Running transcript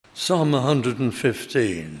Psalm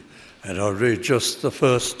 115, and I'll read just the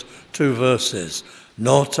first two verses.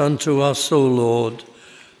 Not unto us, O Lord,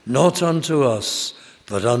 not unto us,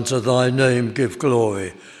 but unto thy name give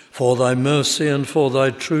glory, for thy mercy and for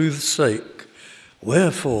thy truth's sake.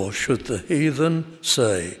 Wherefore should the heathen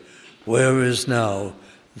say, where is now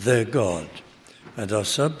their God? And our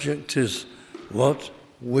subject is what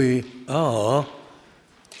we are,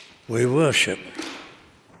 we worship.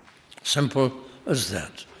 Simple as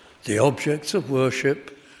that. The objects of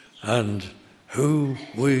worship and who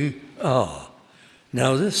we are.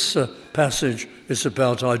 Now this passage is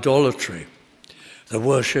about idolatry, the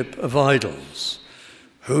worship of idols.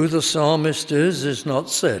 Who the psalmist is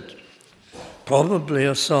not said. Probably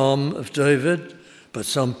a psalm of David, but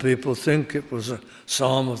some people think it was a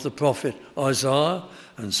psalm of the prophet Isaiah,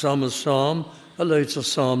 and some a later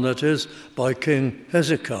psalm that is, by King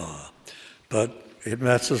Hezekiah. But it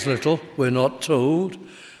matters little, we're not told.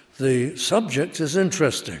 The subject is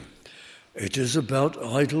interesting. It is about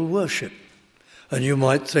idol worship. And you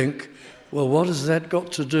might think, well, what has that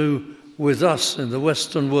got to do with us in the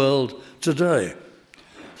Western world today?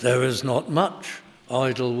 There is not much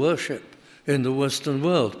idol worship in the Western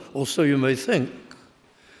world, or so you may think.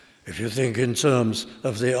 If you think in terms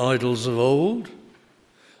of the idols of old,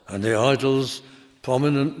 and the idols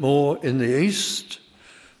prominent more in the East,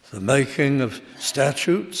 the making of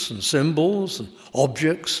statues and symbols and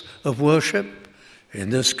objects of worship. In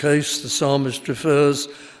this case, the psalmist refers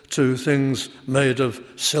to things made of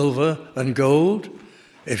silver and gold.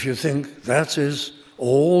 If you think that is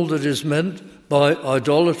all that is meant by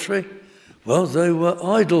idolatry, well, they were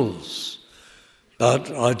idols.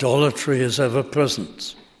 But idolatry is ever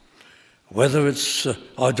present. Whether it's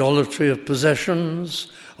idolatry of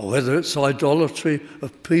possessions, or whether it's idolatry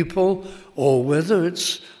of people, or whether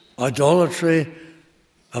it's idolatry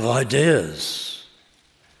of ideas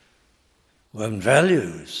and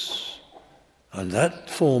values. And that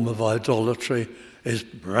form of idolatry is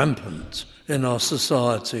rampant in our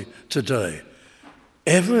society today.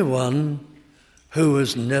 Everyone who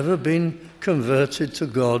has never been converted to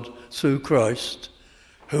God through Christ,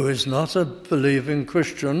 who is not a believing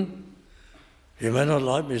Christian, you may not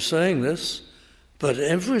like me saying this, but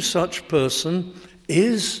every such person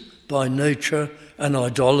is by nature an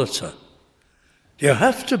idolater. You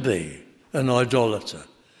have to be an idolater.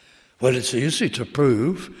 Well, it's easy to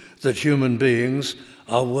prove that human beings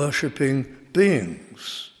are worshipping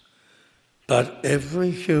beings. But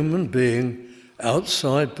every human being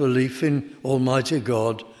outside belief in Almighty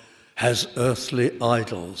God has earthly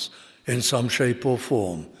idols in some shape or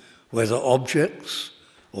form, whether objects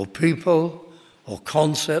or people or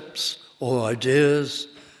concepts or ideas.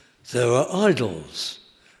 There are idols.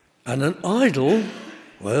 And an idol,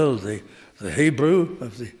 well, the Hebrew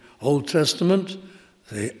of the Old Testament,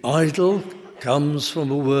 the idol comes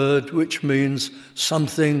from a word which means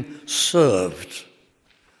something served.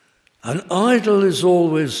 An idol is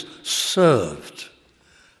always served.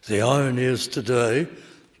 The irony is today,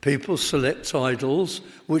 people select idols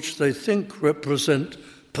which they think represent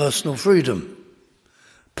personal freedom,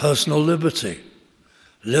 personal liberty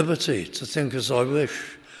to think as I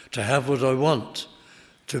wish, to have what I want,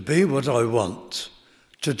 to be what I want,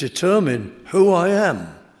 to determine who I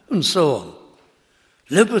am, and so on.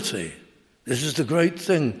 Liberty, this is the great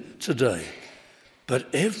thing today.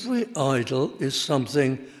 But every idol is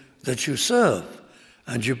something that you serve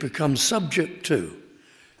and you become subject to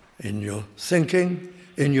in your thinking,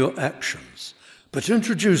 in your actions. But to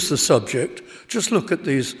introduce the subject, just look at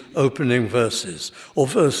these opening verses. Or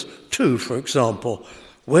verse 2, for example.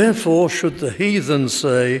 Wherefore should the heathen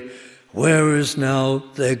say, where is now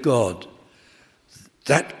their God?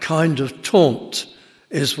 That kind of taunt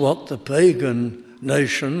is what the pagan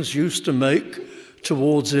nations used to make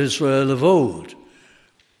towards Israel of old.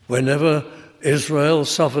 Whenever Israel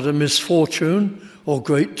suffered a misfortune or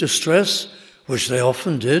great distress, which they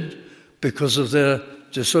often did because of their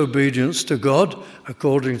disobedience to God,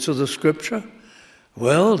 according to the scripture,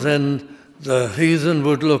 well, then the heathen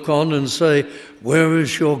would look on and say, where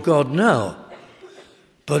is your God now?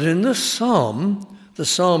 But in this psalm, the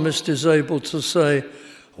psalmist is able to say,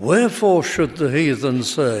 wherefore should the heathen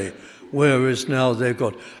say, where is now their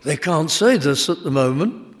God? They can't say this at the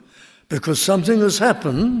moment because something has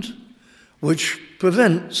happened which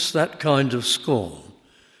prevents that kind of scorn.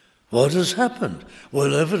 What has happened?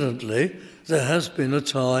 Well, evidently, there has been a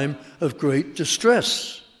time of great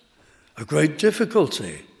distress, a great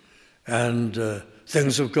difficulty, and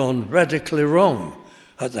things have gone radically wrong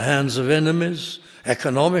at the hands of enemies,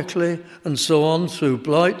 economically, and so on, through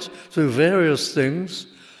blight, through various things,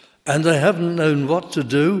 and they haven't known what to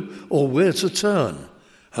do or where to turn.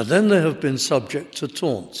 and then they have been subject to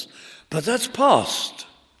taunts. But that's past.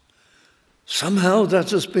 Somehow that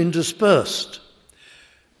has been dispersed.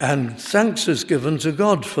 And thanks is given to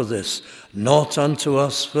God for this. Not unto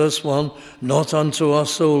us, verse 1, not unto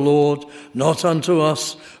us, O Lord, not unto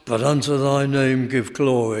us, but unto thy name give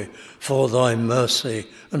glory, for thy mercy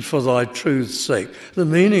and for thy truth's sake. The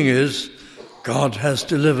meaning is, God has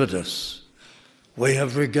delivered us. We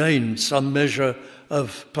have regained some measure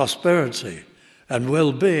of prosperity and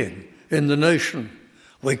well-being in the nation.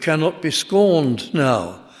 We cannot be scorned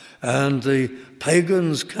now, and the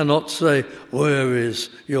pagans cannot say, where is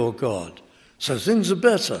your God? So things are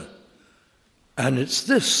better. And it's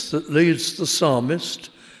this that leads the psalmist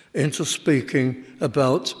into speaking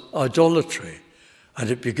about idolatry. And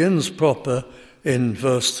it begins proper in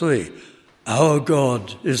verse 3. Our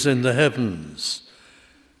God is in the heavens.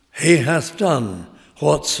 He hath done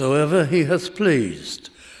whatsoever he hath pleased.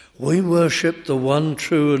 We worship the one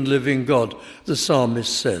true and living God, the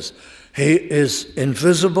psalmist says. He is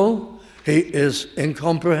invisible, he is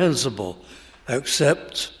incomprehensible,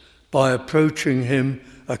 except by approaching him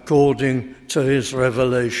according to his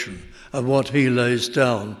revelation and what he lays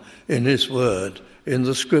down in his word, in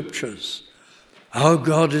the scriptures. Our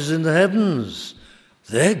God is in the heavens.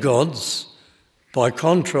 Their gods, by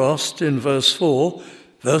contrast, in verse 4,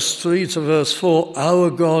 verse 3 to verse 4, our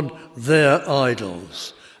God, their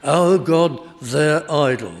idols. Our God, their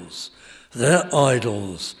idols. Their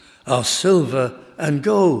idols are silver and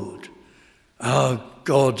gold. Our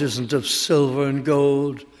God isn't of silver and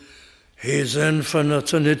gold. He is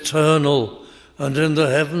infinite and eternal and in the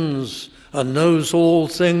heavens and knows all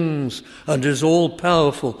things and is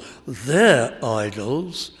all-powerful. Their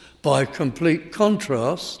idols, by complete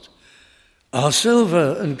contrast, are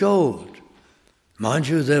silver and gold. Mind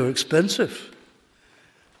you, they're expensive.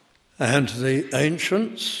 And the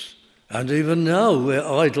ancients, and even now where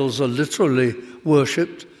idols are literally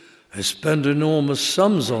worshipped, they spend enormous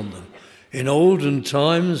sums on them. In olden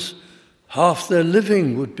times, half their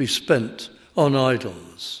living would be spent on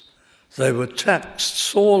idols. They were taxed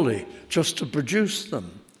sorely just to produce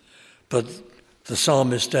them. But the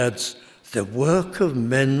psalmist adds, the work of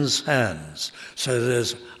men's hands. So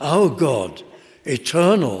there's our God,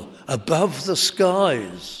 eternal, above the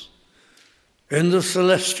skies, in the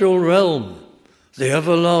celestial realm, the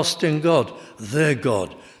everlasting God, their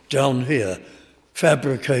God, down here,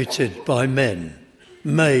 fabricated by men,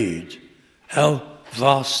 made. How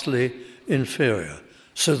vastly inferior.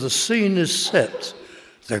 So the scene is set,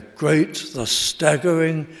 the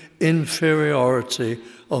staggering inferiority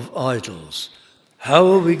of idols. How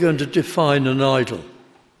are we going to define an idol?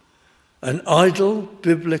 An idol,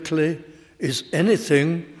 biblically, is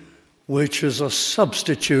anything which is a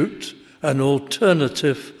substitute, an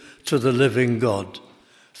alternative to the living God,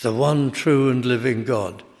 the one true and living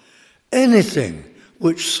God. Anything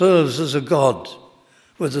which serves as a God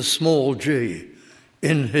with a small g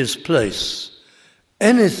in his place,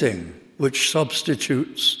 anything which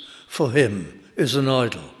substitutes for him is an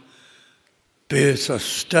idol. Be it a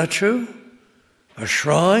statue, a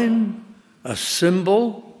shrine, a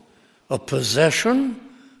symbol, a possession.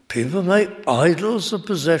 People make idols of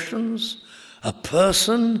possessions. A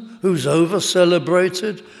person who's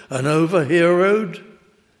over-celebrated and over-heroed,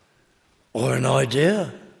 or an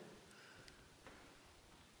idea,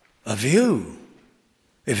 a view.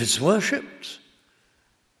 If it's worshipped,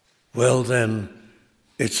 well then,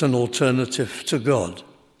 it's an alternative to God.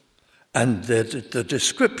 And the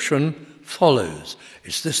description follows.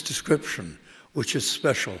 It's this description which is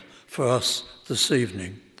special for us this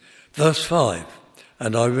evening. Verse 5,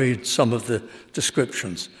 and I read some of the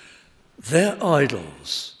descriptions. Their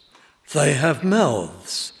idols, they have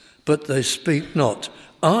mouths, but they speak not.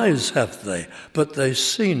 Eyes have they, but they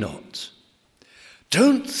see not.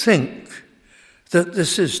 Don't think that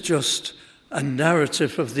this is just a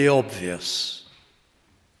narrative of the obvious,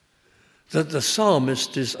 that the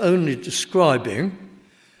psalmist is only describing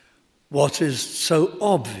what is so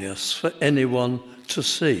obvious for anyone to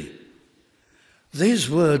see. These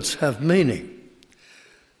words have meaning.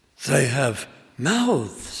 They have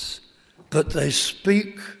mouths, but they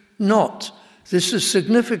speak not. This is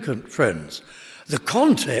significant, friends. The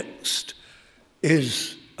context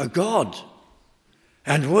is a God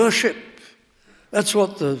and worship. That's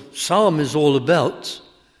what the psalm is all about.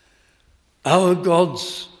 Our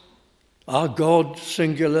gods, our God,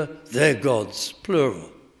 singular, their gods, plural.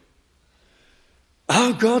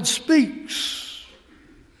 Our God speaks.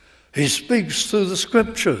 He speaks through the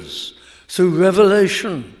scriptures, through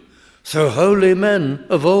revelation, through holy men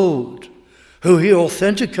of old, who he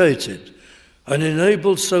authenticated and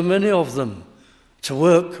enabled so many of them to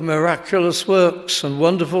work miraculous works and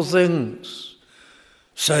wonderful things,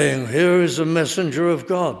 saying, "Here is a messenger of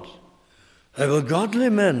God." They were godly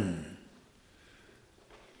men.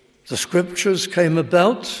 The scriptures came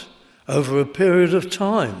about over a period of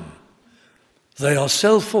time. They are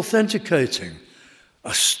self-authenticating,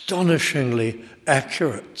 astonishingly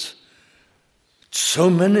accurate. So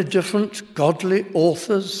many different godly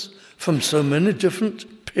authors from so many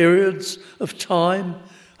different periods of time,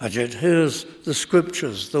 and yet here's the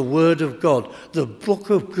scriptures, the Word of God, the book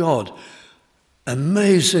of God,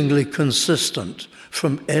 amazingly consistent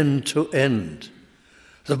from end to end.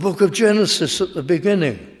 The book of Genesis at the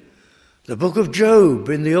beginning, the book of Job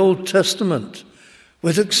in the Old Testament,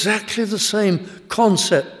 with exactly the same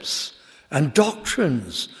concepts and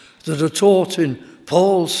doctrines that are taught in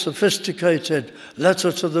Paul's sophisticated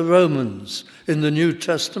letter to the Romans in the New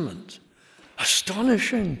Testament.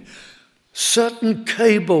 Astonishing. Certain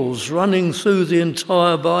cables running through the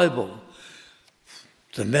entire Bible.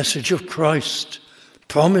 The message of Christ,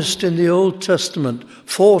 promised in the Old Testament,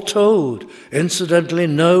 foretold. Incidentally,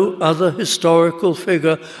 no other historical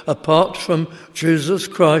figure apart from Jesus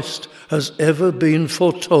Christ has ever been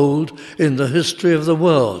foretold in the history of the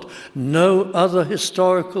world. No other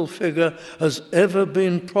historical figure has ever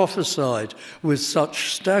been prophesied with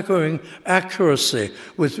such staggering accuracy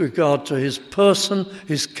with regard to his person,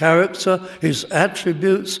 his character, his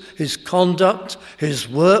attributes, his conduct, his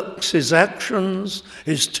works, his actions,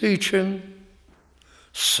 his teaching.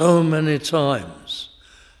 So many times.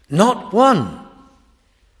 Not one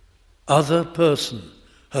other person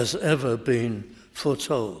has ever been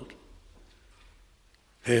foretold.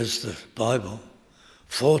 Here's the Bible,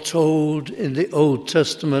 foretold in the Old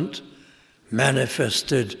Testament,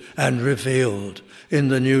 manifested and revealed in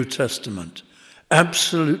the New Testament.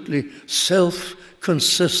 Absolutely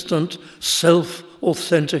self-consistent,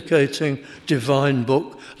 self-authenticating divine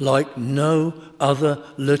book like no other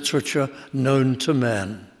literature known to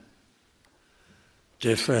man.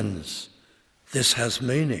 Dear friends, this has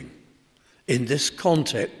meaning. In this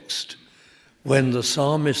context, when the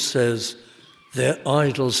psalmist says, "Their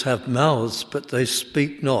idols have mouths, but they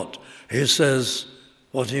speak not," he says,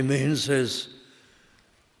 what he means is,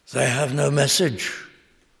 they have no message.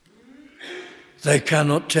 They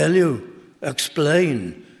cannot tell you,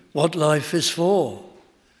 explain what life is for,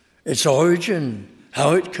 its origin,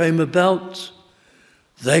 how it came about.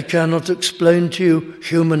 They cannot explain to you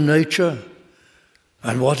human nature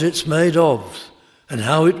and what it's made of and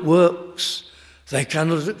how it works. They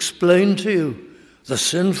cannot explain to you the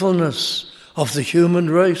sinfulness of the human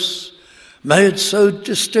race, made so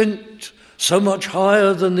distinct, so much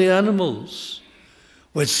higher than the animals,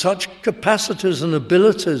 with such capacities and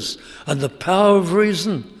abilities and the power of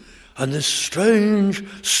reason, and this strange,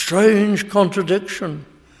 strange contradiction,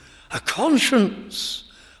 a conscience,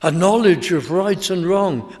 a knowledge of right and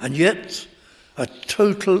wrong, and yet a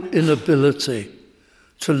total inability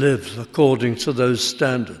to live according to those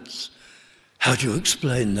standards. How do you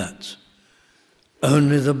explain that?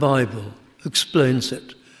 Only the Bible explains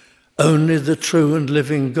it. Only the true and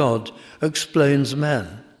living God explains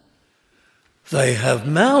man. They have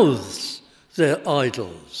mouths, they're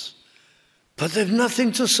idols, but they've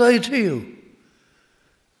nothing to say to you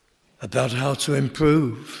about how to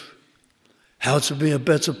improve, how to be a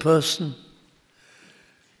better person,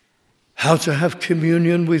 how to have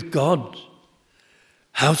communion with God,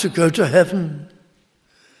 how to go to heaven,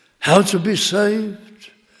 how to be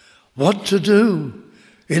saved, what to do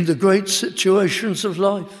in the great situations of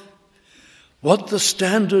life, what the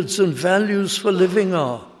standards and values for living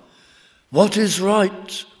are, what is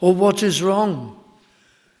right or what is wrong.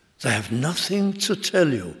 They have nothing to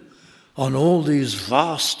tell you on all these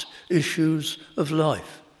vast issues of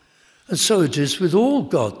life. And so it is with all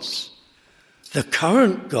gods. The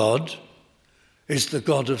current God is the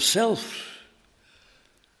God of self,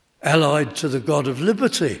 allied to the God of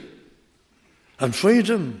liberty and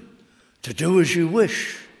freedom to do as you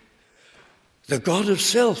wish. The God of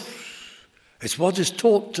self is what is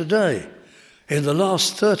taught today. In the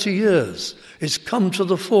last 30 years, it's come to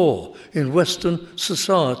the fore in Western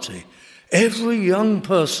society. Every young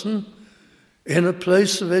person in a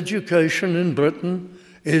place of education in Britain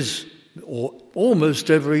or almost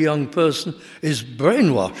every young person is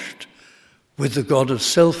brainwashed with the God of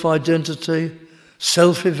self-identity,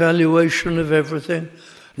 self-evaluation of everything.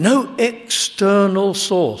 No external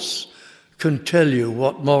source can tell you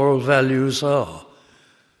what moral values are.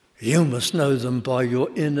 You must know them by your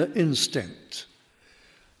inner instinct.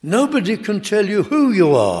 Nobody can tell you who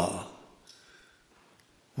you are,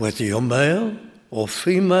 whether you're male or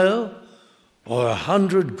female or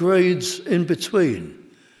 100 grades in between.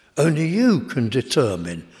 Only you can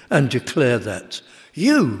determine and declare that.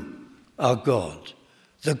 You are God,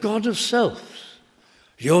 the God of self.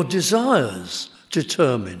 Your desires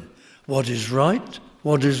determine what is right,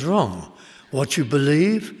 what is wrong, what you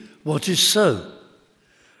believe, what is so.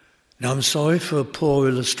 Now, I'm sorry for a poor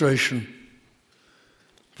illustration,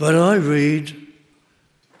 but I read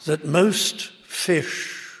that most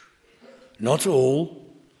fish, not all,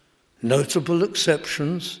 notable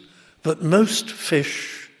exceptions, but most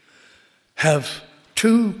fish have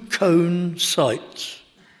two cone sights.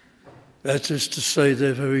 That is to say,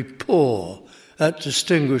 they're very poor at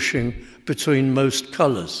distinguishing between most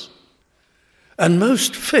colours. And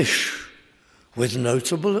most fish, with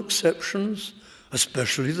notable exceptions,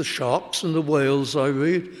 especially the sharks and the whales I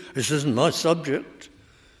read, this isn't my subject.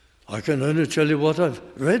 I can only tell you what I've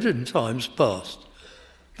read in times past.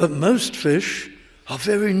 But most fish are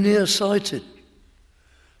very nearsighted.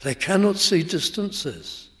 They cannot see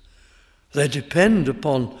distances. They depend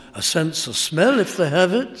upon a sense of smell, if they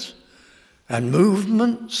have it, and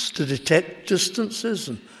movements to detect distances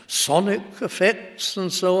and sonic effects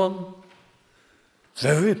and so on.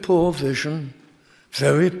 Very poor vision,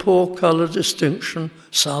 very poor colour distinction,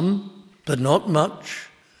 some, but not much,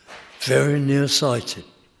 very nearsighted.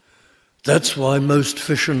 That's why most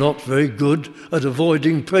fish are not very good at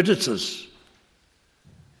avoiding predators.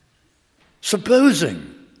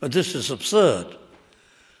 Supposing, and this is absurd,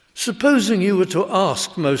 supposing you were to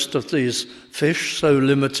ask most of these fish, so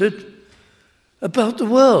limited, about the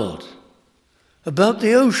world, about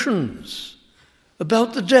the oceans,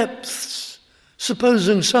 about the depths,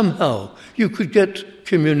 supposing somehow you could get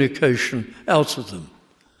communication out of them,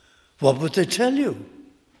 what would they tell you?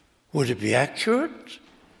 Would it be accurate?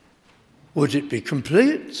 Would it be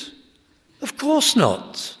complete? Of course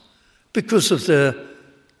not, because of their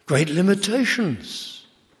great limitations.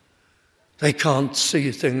 They can't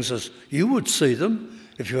see things as you would see them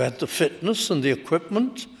if you had the fitness and the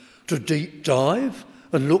equipment to deep dive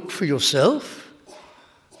and look for yourself.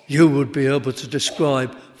 You would be able to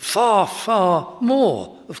describe far, far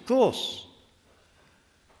more, of course.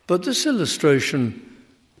 But this illustration,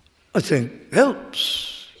 I think,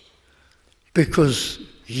 helps, because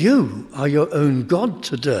you are your own God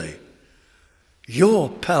today. Your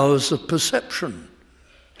powers of perception,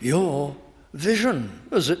 your vision,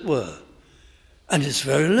 as it were, and it's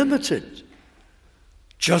very limited.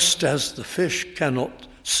 Just as the fish cannot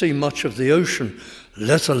see much of the ocean,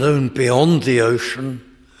 let alone beyond the ocean,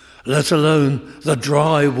 let alone the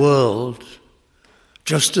dry world,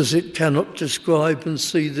 just as it cannot describe and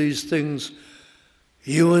see these things,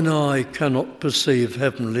 you and I cannot perceive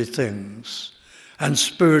heavenly things and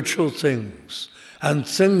spiritual things and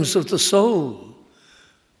things of the soul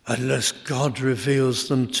unless God reveals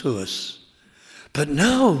them to us. But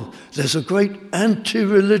now there's a great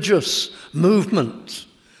anti-religious movement.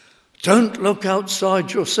 Don't look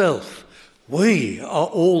outside yourself. We are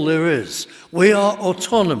all there is. We are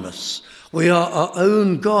autonomous. We are our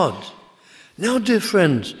own God. Now, dear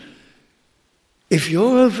friend, if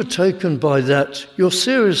you're overtaken by that, you're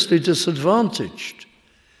seriously disadvantaged.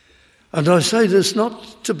 And I say this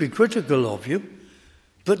not to be critical of you,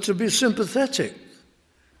 but to be sympathetic.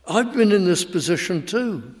 I've been in this position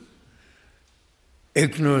too.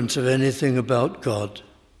 Ignorant of anything about God,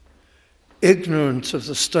 ignorant of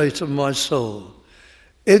the state of my soul,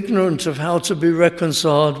 ignorant of how to be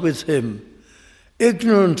reconciled with Him,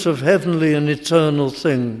 ignorant of heavenly and eternal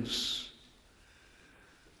things.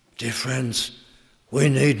 Dear friends, we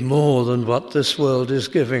need more than what this world is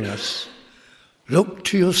giving us. Look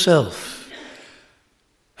to yourself.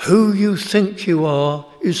 Who you think you are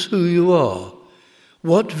is who you are.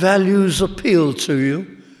 What values appeal to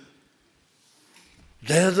you?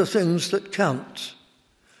 They're the things that count.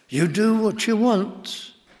 You do what you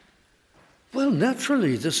want. Well,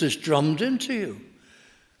 naturally, this is drummed into you.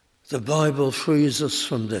 The Bible frees us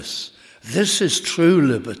from this. This is true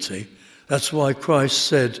liberty. That's why Christ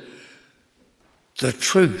said, the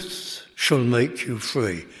truth shall make you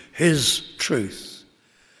free. His truth,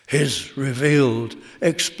 His revealed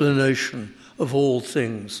explanation of all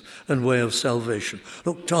things and way of salvation.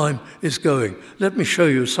 Look, time is going. Let me show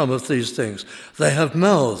you some of these things. They have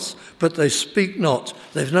mouths, but they speak not.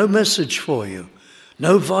 They've no message for you,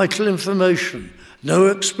 no vital information, no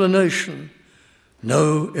explanation,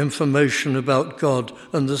 no information about God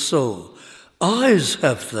and the soul. Eyes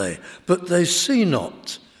have they, but they see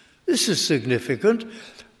not. This is significant.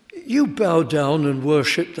 You bow down and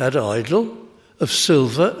worship that idol of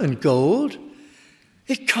silver and gold.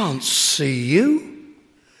 It can't see you.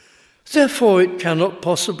 Therefore, it cannot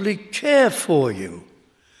possibly care for you.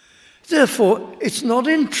 Therefore, it's not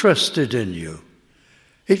interested in you.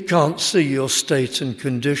 It can't see your state and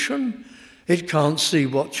condition. It can't see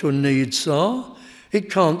what your needs are. It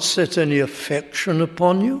can't set any affection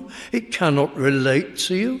upon you. It cannot relate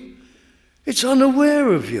to you. It's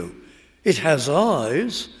unaware of you. It has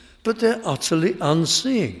eyes, but they're utterly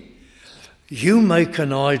unseeing. You make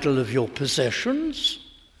an idol of your possessions,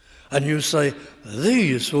 and you say,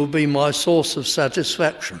 these will be my source of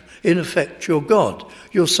satisfaction. In effect, you're God,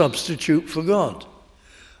 your substitute for God.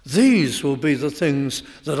 These will be the things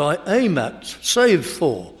that I aim at, save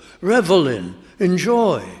for, revel in,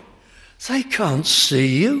 enjoy. They can't see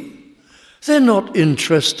you. They're not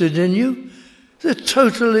interested in you. They're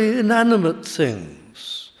totally inanimate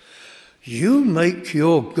things. You make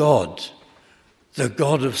your God the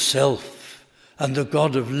God of self and the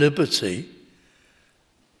God of liberty.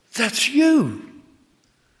 That's you.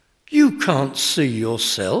 You can't see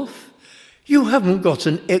yourself. You haven't got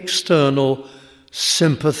an external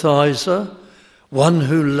sympathizer, one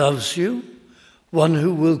who loves you, one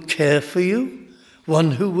who will care for you,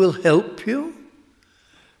 one who will help you.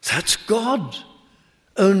 That's God.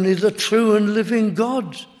 Only the true and living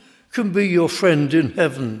God can be your friend in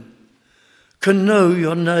heaven, can know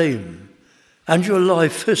your name and your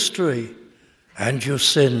life history and your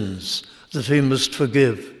sins that he must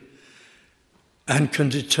forgive, and can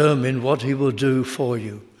determine what he will do for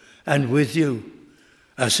you and with you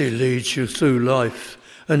as he leads you through life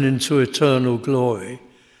and into eternal glory.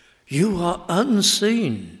 You are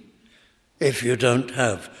unseen if you don't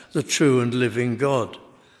have the true and living God.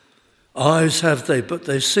 Eyes have they, but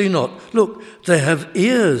they see not. Look, they have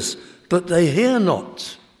ears, but they hear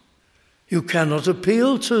not. You cannot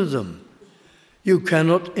appeal to them. You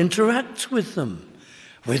cannot interact with them.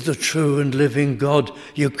 With the true and living God,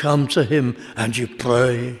 you come to him and you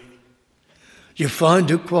pray. You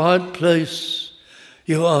find a quiet place.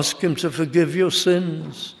 You ask him to forgive your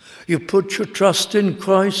sins. You put your trust in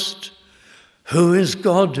Christ, who is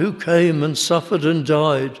God, who came and suffered and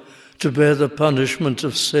died to bear the punishment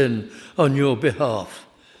of sin on your behalf.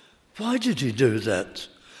 Why did he do that?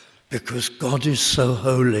 Because God is so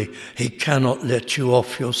holy, he cannot let you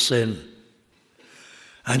off your sin.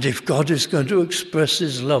 And if God is going to express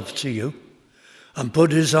his love to you and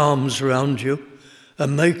put his arms around you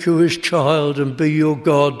and make you his child and be your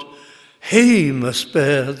God, he must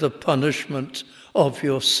bear the punishment of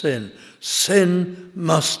your sin. Sin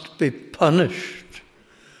must be punished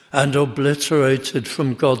and obliterated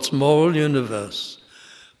from God's moral universe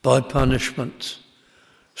by punishment.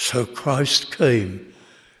 So Christ came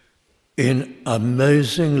in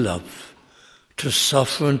amazing love to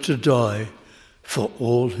suffer and to die for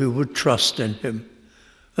all who would trust in him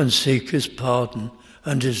and seek his pardon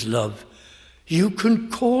and his love. You can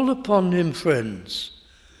call upon him, friends.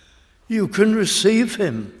 You can receive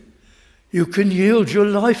him. You can yield your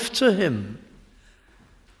life to him.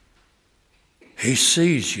 He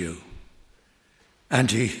sees you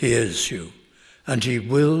and he hears you and he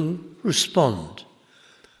will respond.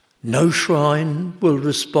 No shrine will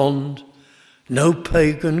respond, no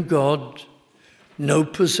pagan god, no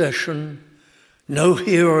possession, no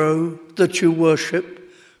hero that you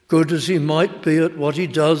worship, good as he might be at what he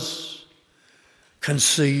does, can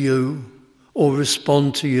see you or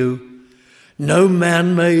respond to you. No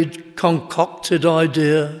man-made, concocted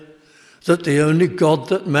idea that the only God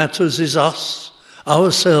that matters is us,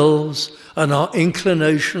 ourselves, and our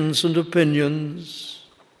inclinations and opinions.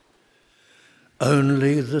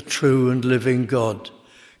 Only the true and living God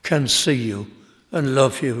can see you and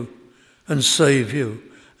love you and save you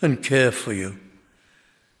and care for you.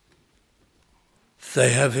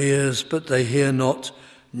 They have ears, but they hear not.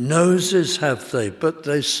 Noses have they, but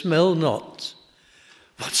they smell not.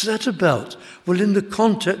 What's that about? Well, in the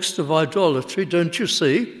context of idolatry, don't you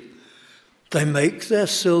see? They make their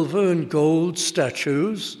silver and gold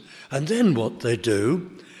statues, and then what they do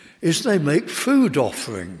is they make food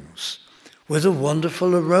offerings with a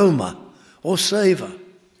wonderful aroma or savour.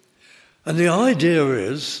 And the idea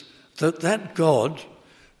is that God,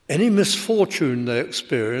 any misfortune they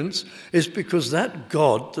experience, is because that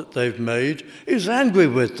God that they've made is angry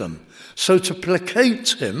with them. So to placate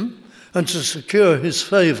him and to secure his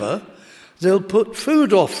favour, they'll put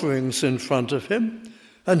food offerings in front of him,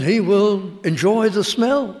 and he will enjoy the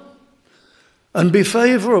smell and be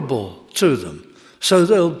favourable to them. So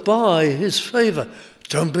they'll buy his favour.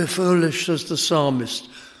 Don't be foolish, says the psalmist.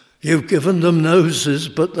 You've given them noses,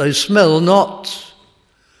 but they smell not.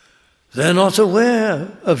 They're not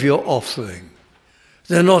aware of your offering.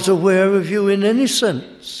 They're not aware of you in any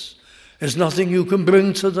sense. There's nothing you can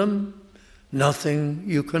bring to them, nothing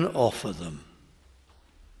you can offer them.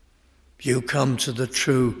 You come to the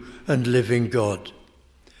true and living God.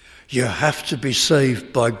 You have to be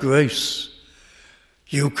saved by grace.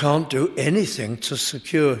 You can't do anything to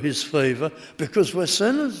secure his favour because we're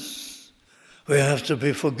sinners. We have to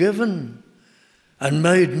be forgiven and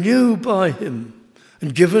made new by him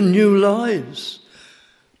and given new lives.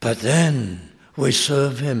 But then we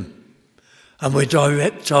serve him and we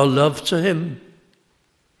direct our love to him.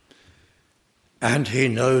 And he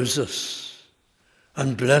knows us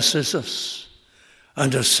and blesses us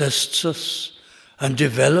and assists us and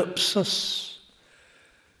develops us.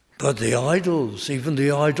 But the idols, even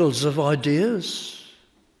the idols of ideas,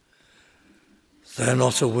 they're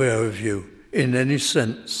not aware of you in any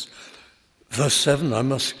sense. Verse 7, I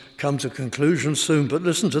must come to conclusion soon, but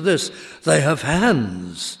listen to this. They have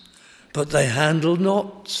hands, but they handle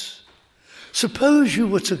not. Suppose you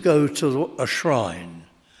were to go to a shrine,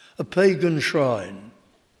 a pagan shrine,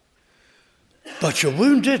 but you're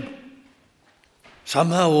wounded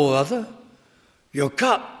somehow or other. You're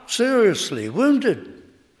cut, seriously wounded.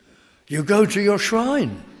 You go to your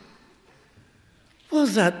shrine. Will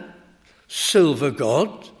that silver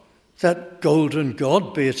god, that golden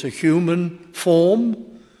god, be it a human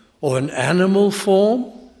form or an animal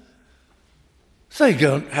form, they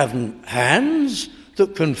don't have hands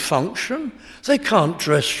that can function. They can't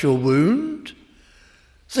dress your wound.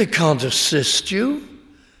 They can't assist you.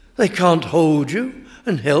 They can't hold you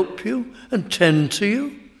and help you and tend to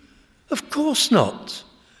you. Of course not,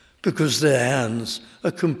 because their hands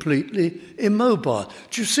are completely immobile.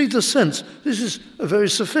 Do you see the sense? This is a very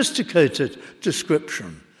sophisticated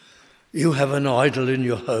description. You have an idol in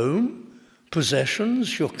your home,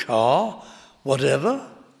 possessions, your car, whatever.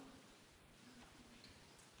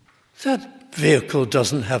 That vehicle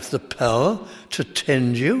doesn't have the power to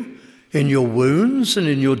tend you in your wounds and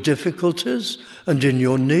in your difficulties and in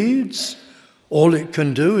your needs. All it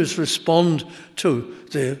can do is respond to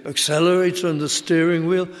the accelerator and the steering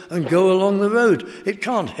wheel and go along the road. It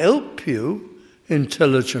can't help you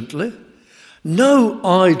intelligently. No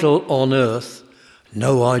idol on earth,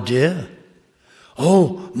 no idea.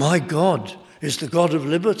 Oh, my God is the God of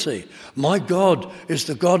liberty. My God is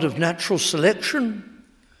the God of natural selection.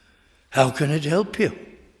 How can it help you?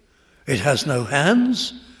 It has no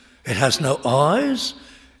hands. It has no eyes.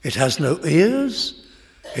 It has no ears.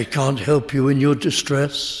 It can't help you in your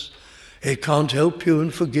distress. It can't help you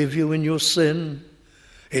and forgive you in your sin.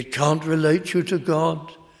 It can't relate you to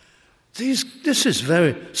God. This is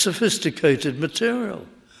very sophisticated material.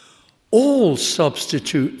 All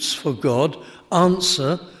substitutes for God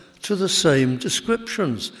answer to the same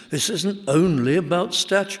descriptions. This isn't only about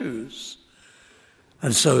statues.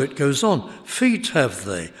 And so it goes on. Feet have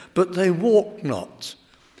they, but they walk not.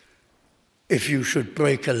 If you should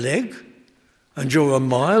break a leg, and you're a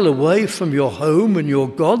mile away from your home and your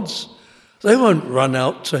gods, they won't run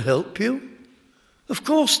out to help you. Of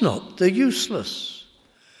course not. They're useless.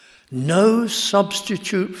 No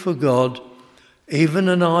substitute for God, even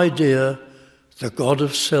an idea, the God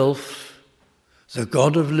of self, the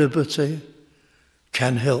God of liberty,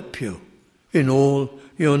 can help you in all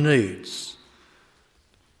your needs.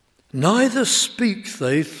 Neither speak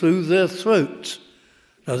they through their throat.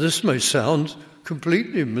 Now this may sound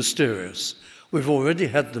completely mysterious. We've already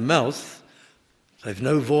had the mouth. They've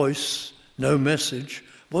no voice, no message.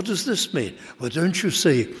 What does this mean? Well, don't you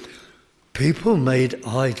see, people made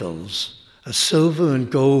idols as silver and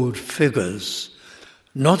gold figures,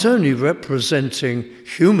 not only representing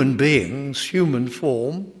human beings, human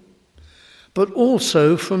form, but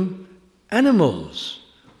also from animals,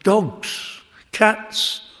 dogs,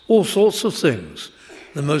 cats, all sorts of things.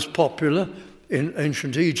 The most popular in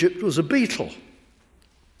ancient Egypt was a beetle.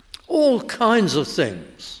 All kinds of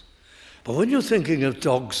things. But when you're thinking of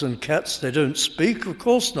dogs and cats, they don't speak, of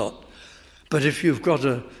course not. But if you've got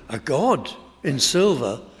a god in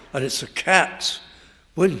silver and it's a cat,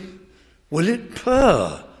 will it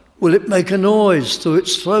purr? Will it make a noise through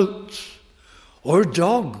its throat? Or a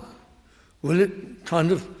dog? Will it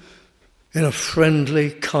kind of, in a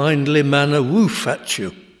friendly, kindly manner, woof at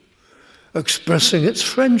you, expressing its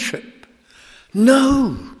friendship?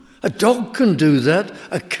 No! A dog can do that,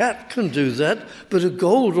 a cat can do that, but a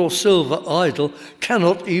gold or silver idol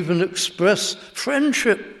cannot even express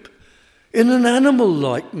friendship in an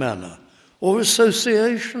animal-like manner or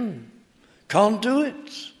association. Can't do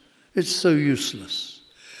it. It's so useless.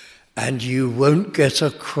 And you won't get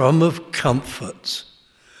a crumb of comfort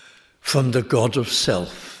from the God of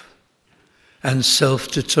self and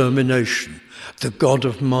self-determination, the God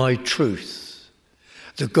of my truth,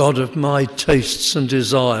 the God of my tastes and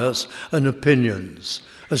desires and opinions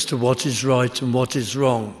as to what is right and what is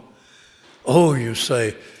wrong. Oh, you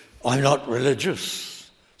say, I'm not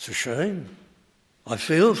religious. It's a shame. I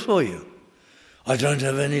feel for you. I don't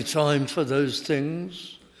have any time for those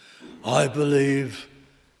things. I believe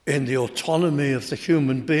in the autonomy of the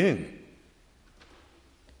human being.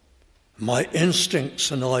 My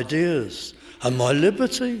instincts and ideas and my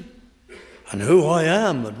liberty and who I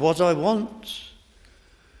am and what I want.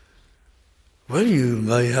 Well, you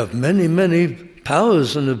may have many, many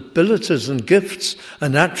powers and abilities and gifts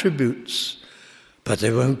and attributes, but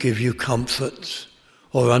they won't give you comfort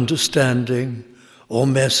or understanding or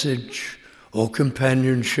message or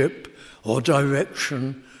companionship or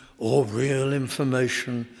direction or real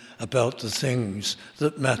information about the things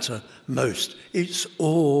that matter most. It's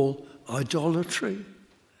all idolatry.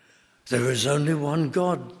 There is only one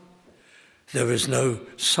God. There is no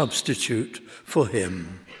substitute for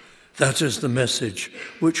him. That is the message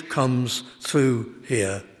which comes through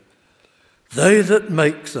here. They that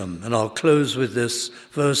make them, and I'll close with this,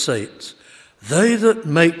 verse 8, they that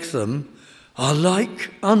make them are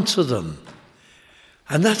like unto them.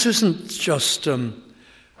 And that isn't just a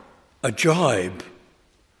jibe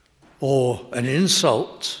or an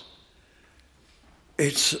insult.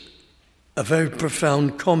 It's a very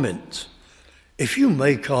profound comment. If you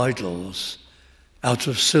make idols out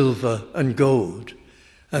of silver and gold,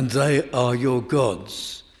 and they are your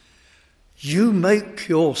gods, you make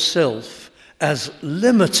yourself as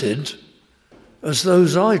limited as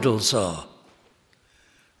those idols are,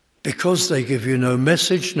 because they give you no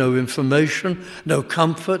message, no information, no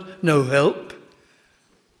comfort, no help.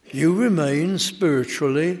 You remain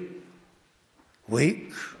spiritually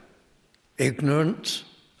weak, ignorant,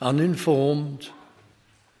 uninformed,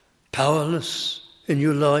 powerless in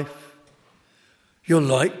your life. You're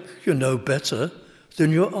like you know better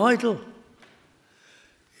than your idol.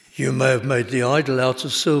 You may have made the idol out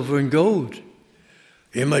of silver and gold.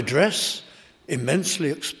 You may dress immensely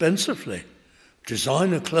expensively,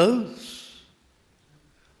 designer clothes.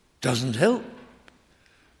 Doesn't help.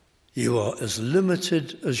 You are as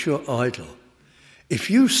limited as your idol. If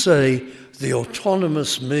you say the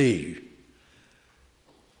autonomous me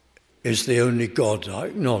is the only God I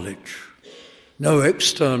acknowledge, no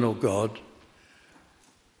external God,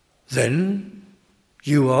 then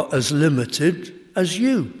you are as limited as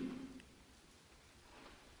you.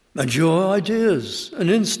 And your ideas and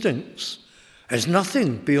instincts, there's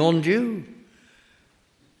nothing beyond you.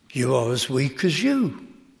 You are as weak as you.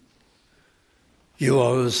 You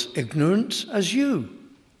are as ignorant as you.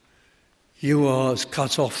 You are as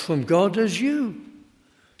cut off from God as you.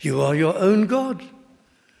 You are your own God.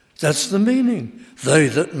 That's the meaning. They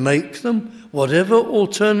that make them, whatever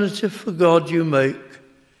alternative for God you make,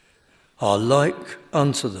 are like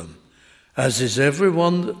unto them, as is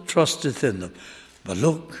everyone that trusteth in them. But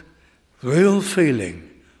look, real feeling.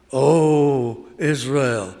 O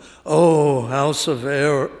Israel, O house of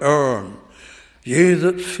Aaron, ye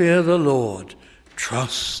that fear the Lord,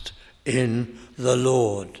 trust in the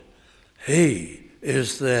Lord. He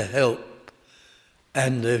is their help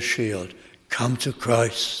and their shield. Come to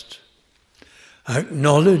Christ.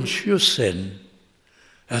 Acknowledge your sin.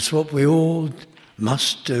 That's what we all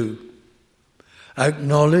must do.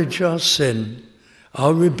 Acknowledge our sin,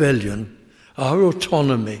 our rebellion, our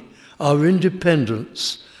autonomy, our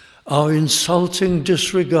independence, our insulting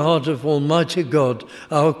disregard of Almighty God,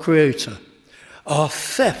 our Creator, our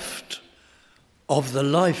theft of the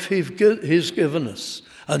life He's given us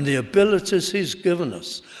and the abilities He's given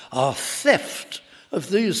us, our theft of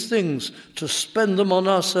these things to spend them on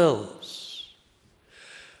ourselves,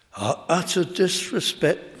 our utter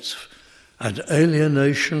disrespect and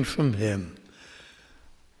alienation from Him.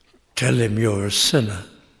 Tell Him you're a sinner.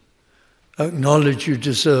 Acknowledge you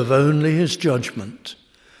deserve only His judgment,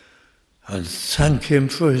 and thank Him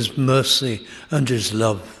for His mercy and His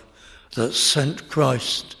love that sent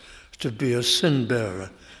Christ to be a sin bearer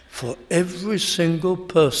for every single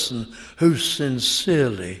person who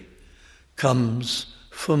sincerely comes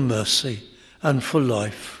for mercy and for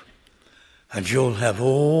life. And you'll have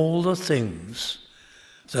all the things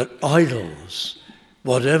that idols,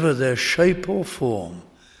 whatever their shape or form,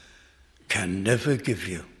 can never give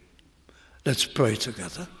you. Let's pray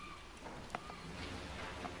together.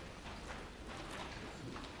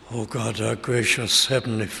 Oh God, our gracious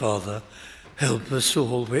Heavenly Father, help us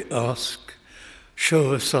all, we ask.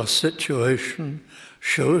 Show us our situation,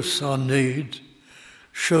 show us our need,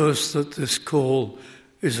 show us that this call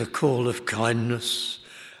is a call of kindness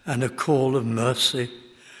and a call of mercy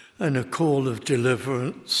and a call of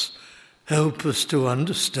deliverance. Help us to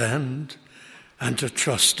understand and to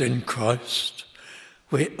trust in Christ.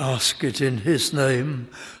 We ask it in His name,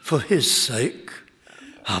 for His sake.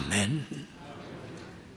 Amen.